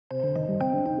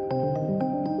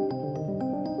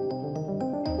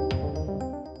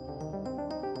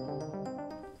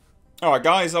Alright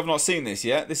guys, I've not seen this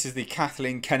yet. This is the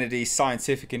Kathleen Kennedy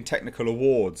Scientific and Technical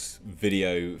Awards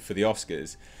video for the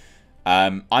Oscars.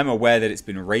 I'm aware that it's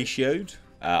been ratioed.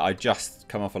 I just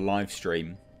come off a live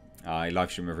stream. I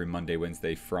live stream every Monday,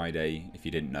 Wednesday, Friday, if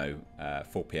you didn't know,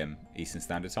 4 PM Eastern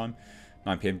Standard Time,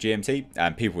 9 PM GMT,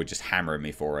 and people were just hammering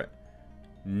me for it.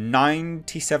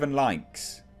 97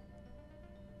 likes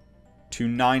to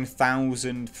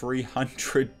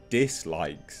 9,300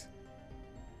 dislikes.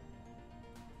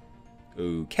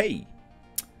 Okay.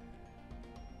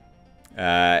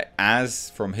 As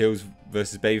from Hills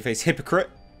versus Babyface, Hypocrite.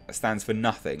 That stands for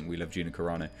nothing. We love Gina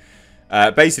Carano.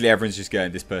 Basically, everyone's just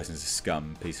going, this person's a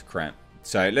scum piece of crap.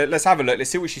 So let's have a look. Let's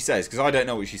see what she says, because I don't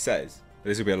know what she says.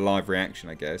 This will be a live reaction,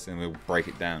 I guess, and we'll break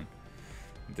it down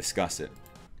and discuss it.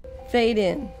 Fade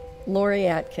in. Laurie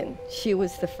Atkin. She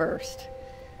was the first.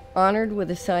 Honored with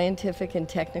a Scientific and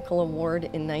Technical Award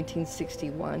in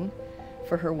 1961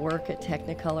 for her work at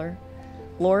Technicolor,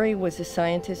 Laurie was a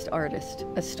scientist artist,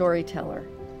 a storyteller,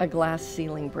 a glass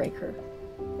ceiling breaker.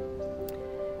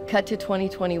 Cut to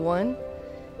 2021,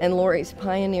 and Laurie's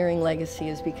pioneering legacy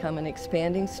has become an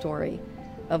expanding story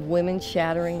of women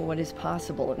shattering what is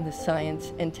possible in the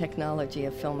science and technology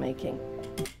of filmmaking.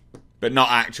 But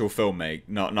not actual filmmaking,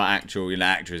 not actual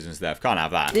actors and stuff. Can't have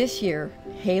that. This year,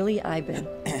 Haley Iben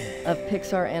of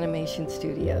Pixar Animation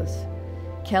Studios,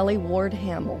 Kelly Ward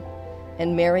Hamill,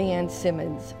 and Mary Ann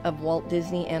Simmons of Walt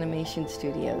Disney Animation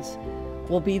Studios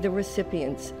will be the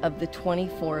recipients of the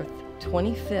 24th,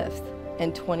 25th,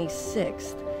 and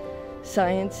 26th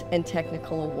Science and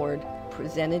Technical Award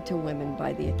presented to women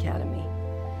by the Academy.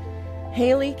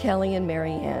 Haley, Kelly, and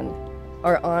Mary Ann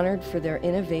are honored for their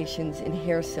innovations in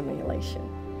hair simulation,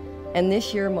 and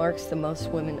this year marks the most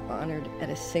women honored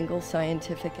at a single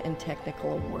Scientific and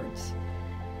Technical Awards.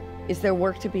 Is there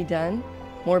work to be done?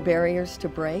 More barriers to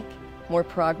break? More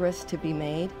progress to be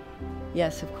made?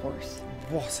 Yes, of course.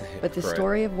 What a hypocrite. But the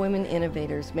story of women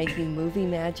innovators making movie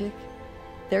magic,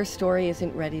 their story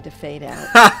isn't ready to fade out.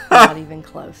 Not even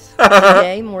close.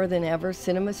 Today, more than ever,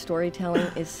 cinema storytelling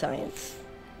is science.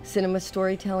 Cinema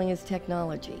storytelling is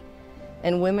technology.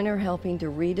 And women are helping to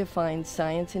redefine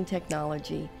science and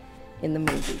technology in the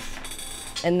movies.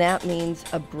 And that means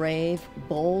a brave,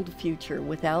 bold future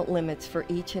without limits for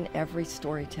each and every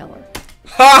storyteller.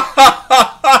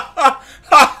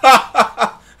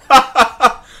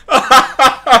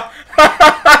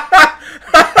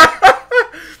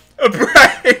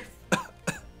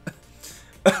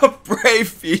 A brave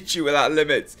future without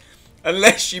limits.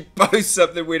 Unless you post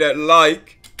something we don't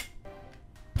like.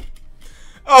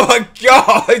 Oh my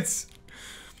god!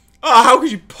 Oh, how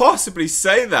could you possibly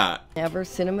say that? Ever,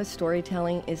 cinema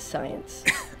storytelling is science.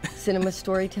 Cinema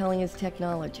storytelling is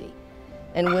technology.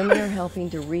 And women are helping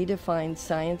to redefine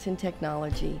science and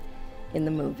technology in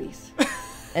the movies.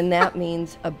 And that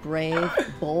means a brave,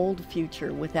 bold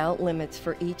future without limits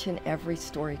for each and every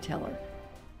storyteller.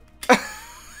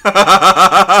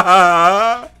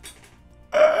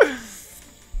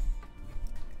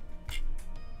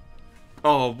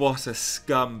 Oh, what a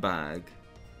scumbag.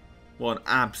 What an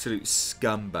absolute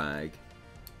scumbag.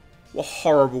 What a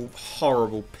horrible,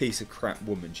 horrible piece of crap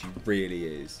woman she really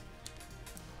is.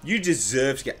 You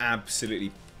deserve to get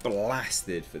absolutely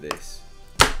blasted for this.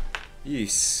 You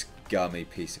scummy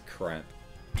piece of crap.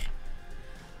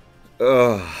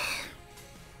 Ugh.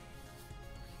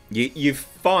 You've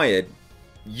fired...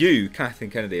 You, Kathleen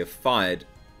Kennedy, have fired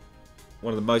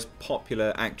one of the most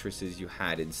popular actresses you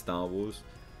had in Star Wars.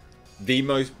 The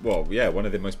most, well, yeah, one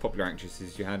of the most popular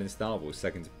actresses you had in Star Wars,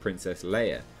 second to Princess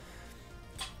Leia.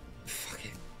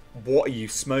 Fucking, what are you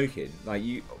smoking? Like,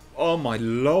 you, oh my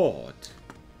lord.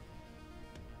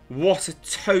 What a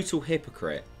total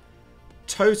hypocrite.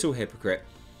 Total hypocrite.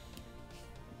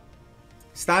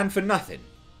 Stand for nothing.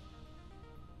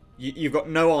 You've got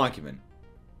no argument.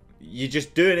 You're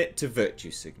just doing it to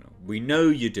virtue signal. We know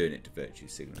you're doing it to virtue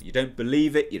signal. You don't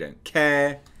believe it. You don't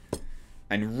care.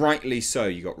 And rightly so.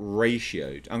 You got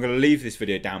ratioed. I'm going to leave this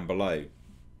video down below.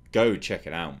 Go check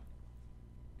it out.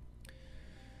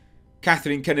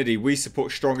 Kathleen Kennedy, we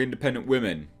support strong independent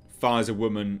women. Fires a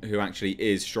woman who actually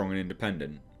is strong and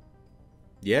independent.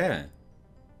 Yeah.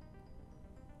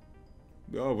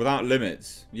 Oh, without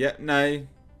limits. Yeah, no.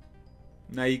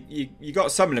 No, you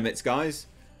got some limits, guys.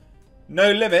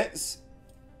 No limits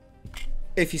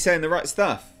if you're saying the right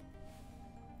stuff.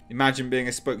 Imagine being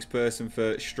a spokesperson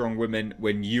for strong women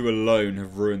when you alone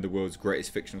have ruined the world's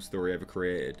greatest fictional story ever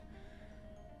created.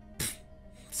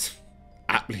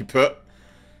 Aptly put.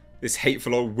 This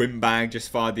hateful old windbag just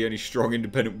fired the only strong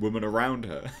independent woman around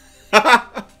her.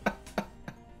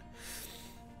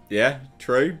 Yeah,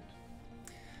 true.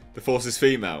 The force is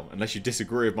female, unless you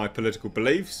disagree with my political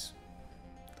beliefs.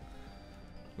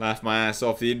 Laugh my ass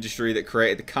off. The industry that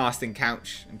created the casting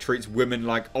couch and treats women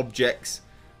like objects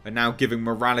are now giving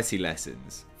morality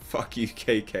lessons. Fuck you,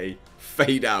 KK.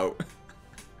 Fade out.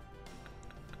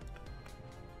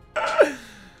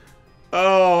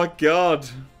 Oh, God.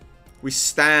 We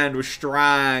stand with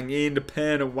strong,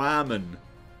 independent women.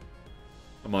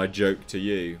 My joke to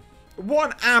you.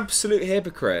 What an absolute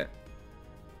hypocrite.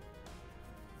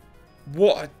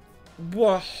 What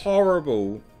a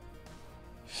horrible,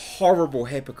 horrible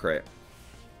hypocrite.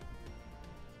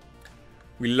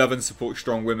 We love and support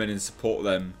strong women and support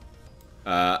them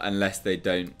unless they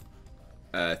don't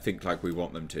think like we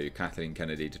want them to. Kathleen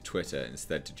Kennedy to Twitter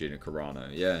instead to Gina Carano.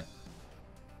 Yeah.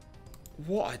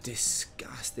 What a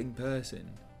disgusting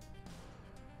person.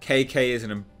 KK is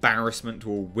an embarrassment to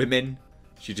all women.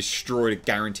 She destroyed a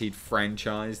guaranteed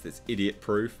franchise that's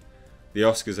idiot-proof. The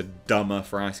Oscars are dumber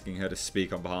for asking her to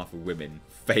speak on behalf of women.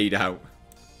 Fade out.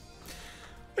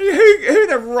 Who in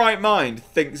their right mind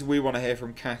thinks we want to hear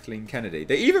from Kathleen Kennedy?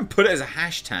 They even put it as a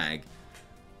hashtag.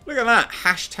 Look at that.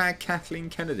 Hashtag Kathleen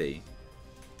Kennedy.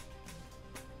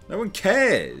 No one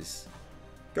cares.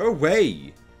 Go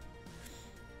away.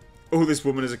 All this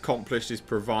woman has accomplished is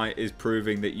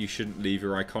proving that you shouldn't leave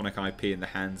your iconic IP in the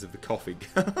hands of the coffee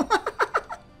girl.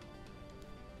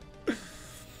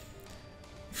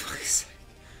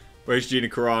 Where's Gina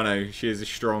Carano? She is a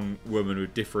strong woman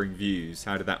with differing views.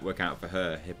 How did that work out for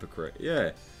her? Hypocrite.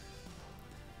 Yeah.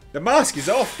 The mask is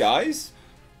off, guys.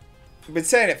 I've been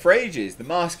saying it for ages. The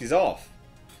mask is off.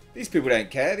 These people don't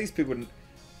care. These people,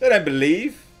 they don't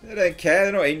believe. They don't care.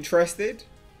 They're not interested.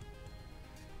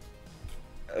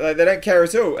 They don't care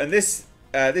at all. And this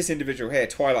individual here,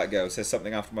 Twilight Girl, says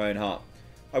something after my own heart.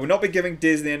 I will not be giving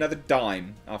Disney another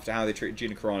dime after how they treated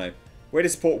Gina Carano. Way to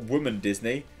support woman,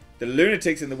 Disney. The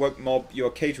lunatics in the woke mob you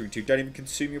are catering to don't even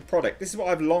consume your product. This is what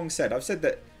I've long said. I've said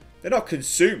that they're not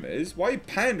consumers. Why are you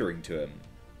pandering to them?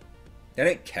 They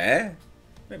don't care.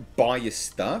 They don't buy your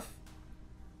stuff.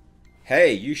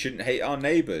 Hey, you shouldn't hate our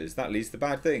neighbours. That leads to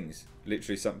bad things.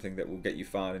 Literally something that will get you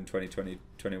fired in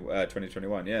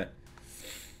 2021. Yeah.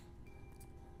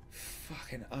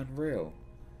 Fucking unreal.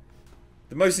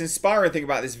 The most inspiring thing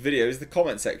about this video is the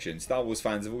comment section. Star Wars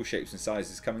fans of all shapes and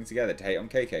sizes coming together to hate on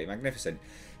KK. Magnificent.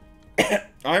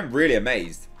 I'm really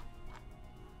amazed.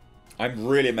 I'm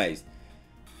really amazed.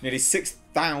 Nearly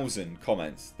 6,000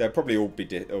 comments. They'll probably all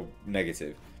be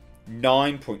negative.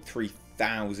 9.3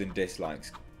 thousand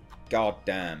dislikes. God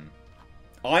damn.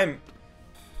 I'm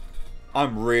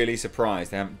really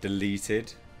surprised they haven't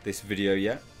deleted this video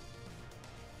yet.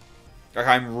 Like,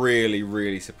 I'm really,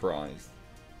 really surprised.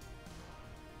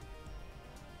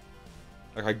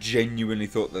 Like, I genuinely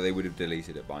thought that they would have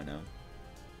deleted it by now.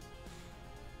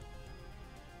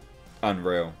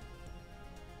 Unreal.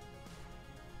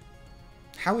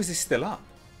 How is this still up?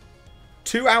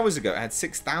 2 hours ago it had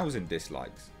 6,000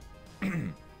 dislikes.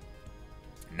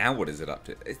 Now what is it up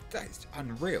to? That's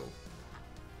unreal.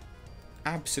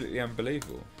 Absolutely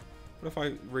unbelievable. What if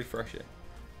I refresh it?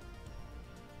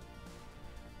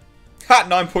 Ha!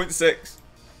 9.6.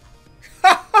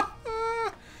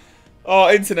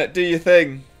 Oh, internet, do your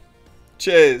thing.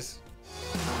 Cheers.